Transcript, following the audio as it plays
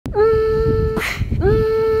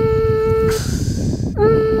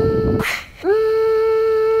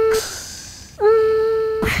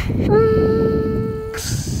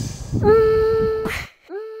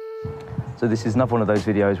this is another one of those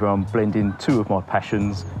videos where I'm blending two of my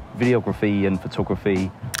passions, videography and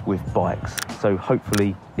photography, with bikes. So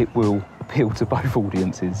hopefully it will appeal to both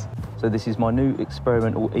audiences. So this is my new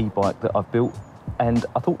experimental e-bike that I've built, and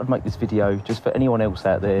I thought I'd make this video just for anyone else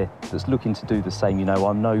out there that's looking to do the same. You know,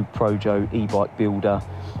 I'm no Projo e-bike builder.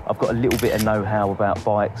 I've got a little bit of know-how about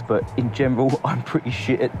bikes, but in general, I'm pretty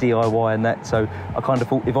shit at DIY and that. So I kind of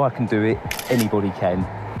thought if I can do it, anybody can.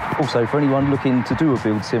 Also, for anyone looking to do a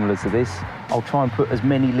build similar to this, I'll try and put as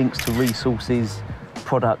many links to resources,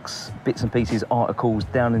 products, bits and pieces, articles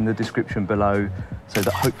down in the description below, so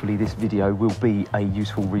that hopefully this video will be a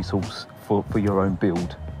useful resource for your own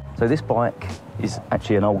build. So this bike is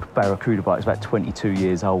actually an old Barracuda bike. It's about 22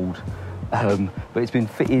 years old, but it's been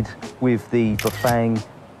fitted with the Bafang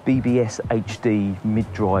BBSHD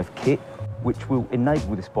mid-drive kit, which will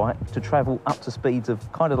enable this bike to travel up to speeds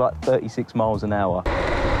of kind of like 36 miles an hour.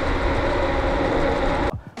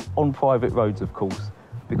 On private roads, of course,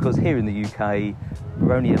 because here in the UK,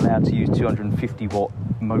 we're only allowed to use 250 watt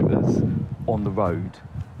motors on the road.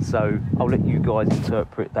 So I'll let you guys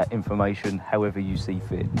interpret that information however you see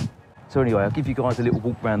fit. So anyway, I'll give you guys a little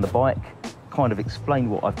walk around the bike, kind of explain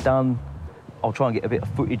what I've done. I'll try and get a bit of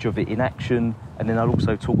footage of it in action, and then I'll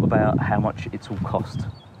also talk about how much it's all cost.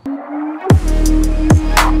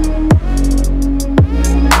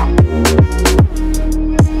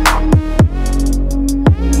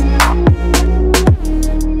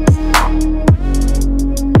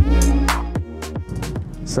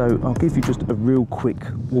 So I'll give you just a real quick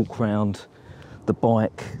walk around the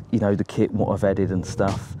bike, you know, the kit, what I've added and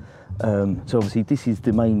stuff. So obviously this is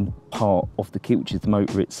the main part of the kit, which is the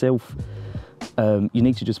motor itself. You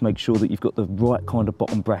need to just make sure that you've got the right kind of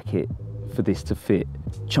bottom bracket for this to fit.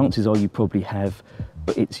 Chances are you probably have,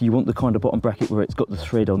 but you want the kind of bottom bracket where it's got the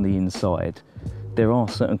thread on the inside. There are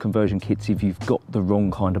certain conversion kits if you've got the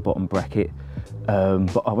wrong kind of bottom bracket.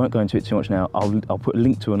 But I won't go into it too much now. I'll put a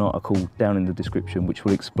link to an article down in the description which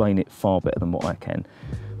will explain it far better than what I can.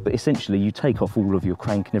 But essentially you take off all of your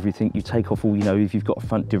crank and everything, you take off all, you know, if you've got a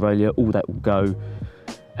front derailleur, all that will go,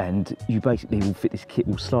 and you basically will fit this kit,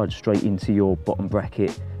 will slide straight into your bottom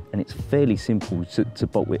bracket, and it's fairly simple to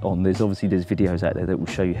bolt it on. There's videos out there that will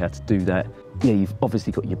show you how to do that. Yeah, you've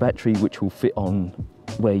obviously got your battery, which will fit on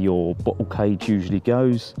where your bottle cage usually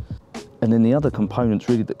goes. And then the other components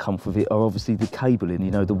really that come with it are obviously the cabling,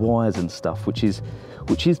 you know, the wires and stuff, which is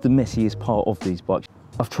the messiest part of these bikes.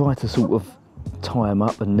 I've tried to sort of tie them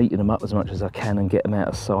up and neaten them up as much as I can and get them out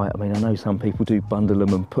of sight. I mean, I know some people do bundle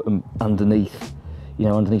them and put them underneath, you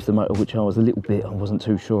know, underneath the motor, which I wasn't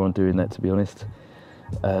too sure on doing that, to be honest.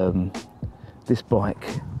 This bike,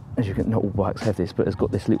 as you can, not all bikes have this, but it's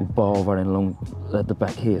got this little bar running along at the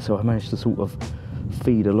back here, so I managed to sort of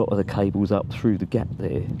feed a lot of the cables up through the gap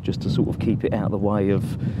there, just to sort of keep it out of the way of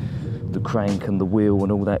the crank and the wheel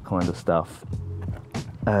and all that kind of stuff.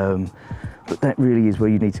 But that really is where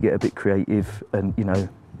you need to get a bit creative, and you know,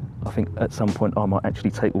 I think at some point I might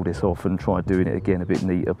actually take all this off and try doing it again a bit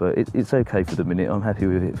neater, but it's okay for the minute. I'm happy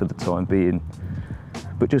with it for the time being.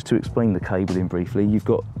 But just to explain the cabling briefly, you've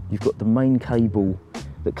got the main cable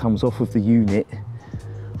that comes off of the unit,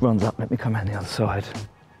 runs up, let me come out the other side,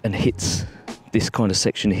 and hits this kind of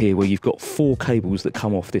section here where you've got 4 cables that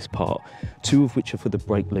come off this part, 2 of which are for the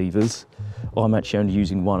brake levers. I'm actually only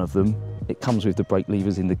using one of them. It comes with the brake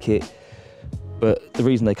levers in the kit, but the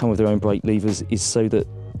reason they come with their own brake levers is so that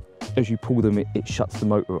as you pull them, it shuts the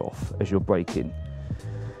motor off as you're braking.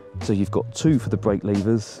 So you've got 2 for the brake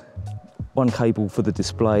levers, 1 cable for the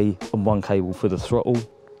display and 1 cable for the throttle.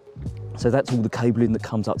 So that's all the cabling that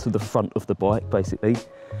comes up to the front of the bike, basically.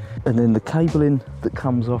 And then the cabling that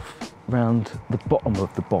comes off around the bottom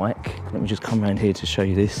of the bike, let me just come around here to show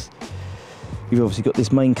you this. You've obviously got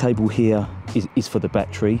this main cable here is for the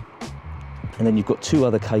battery, and then you've got 2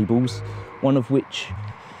 other cables, one of which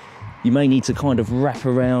you may need to kind of wrap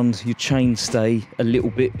around your chainstay a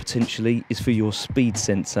little bit, potentially, is for your speed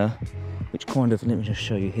sensor, which kind of, let me just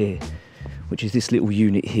show you here, which is this little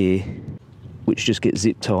unit here, which just gets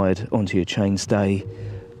zip tied onto your chainstay,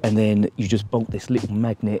 and then you just bolt this little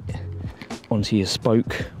magnet onto your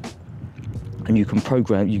spoke, and you can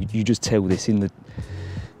program, you just tell this in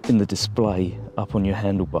the display up on your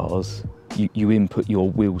handlebars, you input your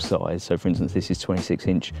wheel size. So for instance, this is 26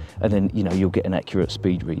 inch, and then, you know, you'll get an accurate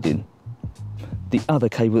speed reading. The other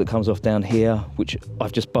cable that comes off down here, which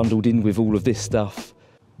I've just bundled in with all of this stuff,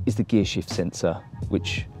 is the gear shift sensor,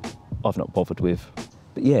 which I've not bothered with.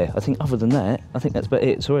 But yeah, I think other than that, I think that's about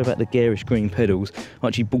it. Sorry about the garish green pedals. I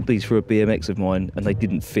actually bought these for a BMX of mine and they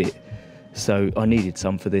didn't fit, so I needed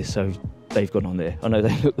some for this, so they've gone on there. I know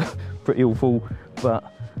they look pretty awful,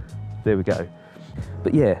 but there we go.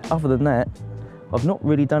 But yeah, other than that, I've not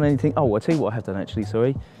really done anything. Oh, I'll tell you what I have done actually,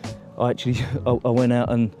 sorry. I went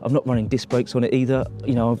out and I'm not running disc brakes on it either.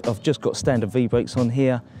 You know, I've just got standard V brakes on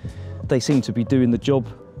here. They seem to be doing the job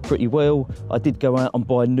pretty well. I did go out and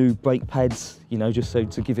buy new brake pads, you know, just so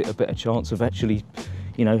to give it a better chance of actually,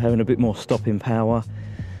 you know, having a bit more stopping power.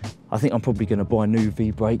 I think I'm probably going to buy new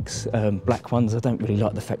V brakes, black ones. I don't really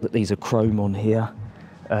like the fact that these are chrome on here.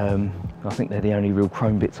 I think they're the only real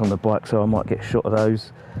chrome bits on the bike, so I might get a shot of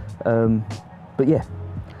those. But yeah,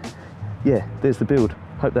 there's the build.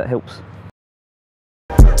 Hope that helps.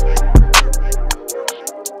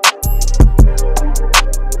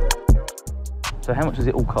 So how much does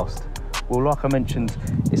it all cost? Well, like I mentioned,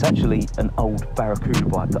 it's actually an old Barracuda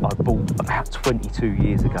bike that I bought about 22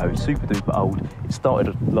 years ago, super duper old. It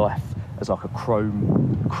started life as like a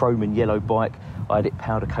chrome and yellow bike. I had it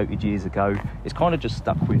powder coated years ago. It's kind of just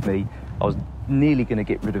stuck with me. I was nearly going to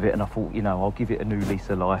get rid of it, and I thought, you know, I'll give it a new lease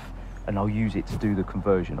of life and I'll use it to do the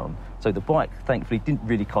conversion on. So the bike, thankfully, didn't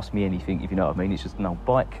really cost me anything, if you know what I mean. It's just an old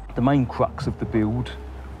bike. The main crux of the build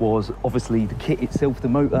was obviously the kit itself, the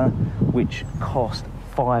motor, which cost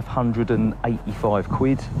 585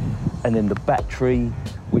 quid, and then the battery,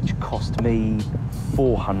 which cost me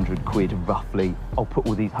 400 quid roughly. I'll put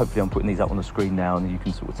all these, hopefully I'm putting these up on the screen now and you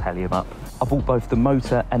can sort of tally them up. I bought both the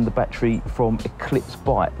motor and the battery from Eclipse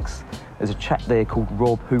Bikes. There's a chap there called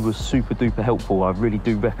Rob who was super duper helpful. I really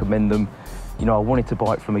do recommend them. You know, I wanted to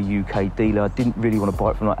buy it from a UK dealer. I didn't really want to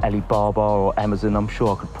buy it from like Alibaba or Amazon. I'm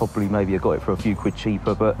sure I could probably maybe have got it for a few quid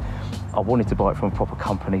cheaper, but I wanted to buy it from a proper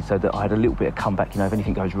company so that I had a little bit of comeback. You know, if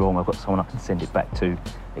anything goes wrong, I've got someone I can send it back to.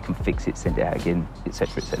 They can fix it, send it out again,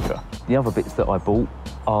 etc, etc. The other bits that I bought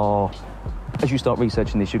are, as you start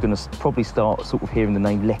researching this, you're going to probably start sort of hearing the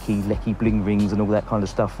name Lecky bling rings and all that kind of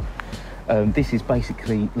stuff. This is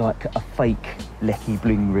basically like a fake Lecky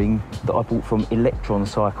bling ring that I bought from Electron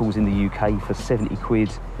Cycles in the UK for 70 quid.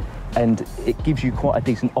 And it gives you quite a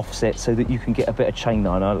decent offset so that you can get a better chain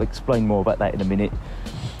line. I'll explain more about that in a minute.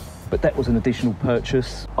 But that was an additional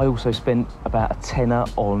purchase. I also spent about a tenner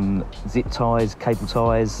on zip ties, cable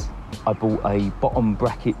ties. I bought a bottom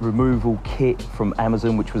bracket removal kit from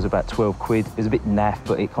Amazon, which was about 12 quid. It was a bit naff,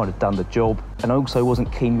 but it kind of done the job. And I also wasn't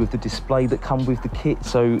keen with the display that come with the kit,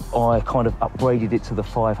 so I kind of upgraded it to the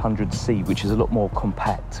 500C, which is a lot more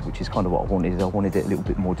compact, which is kind of what I wanted. I wanted it a little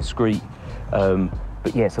bit more discreet.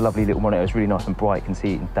 But yeah, it's a lovely little monitor. It's really nice and bright. You can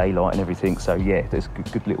see it in daylight and everything. So yeah, there's a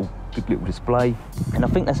good little display. And I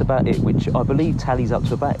think that's about it, which I believe tallies up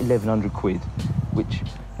to about 1,100 quid, which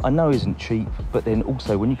I know isn't cheap, but then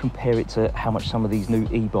also when you compare it to how much some of these new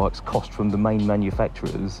e-bikes cost from the main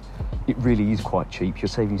manufacturers, it really is quite cheap. You're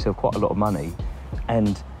saving yourself quite a lot of money,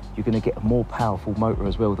 and you're going to get a more powerful motor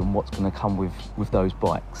as well than what's going to come with those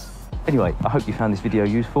bikes. Anyway, I hope you found this video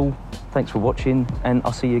useful. Thanks for watching, and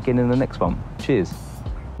I'll see you again in the next one. Cheers.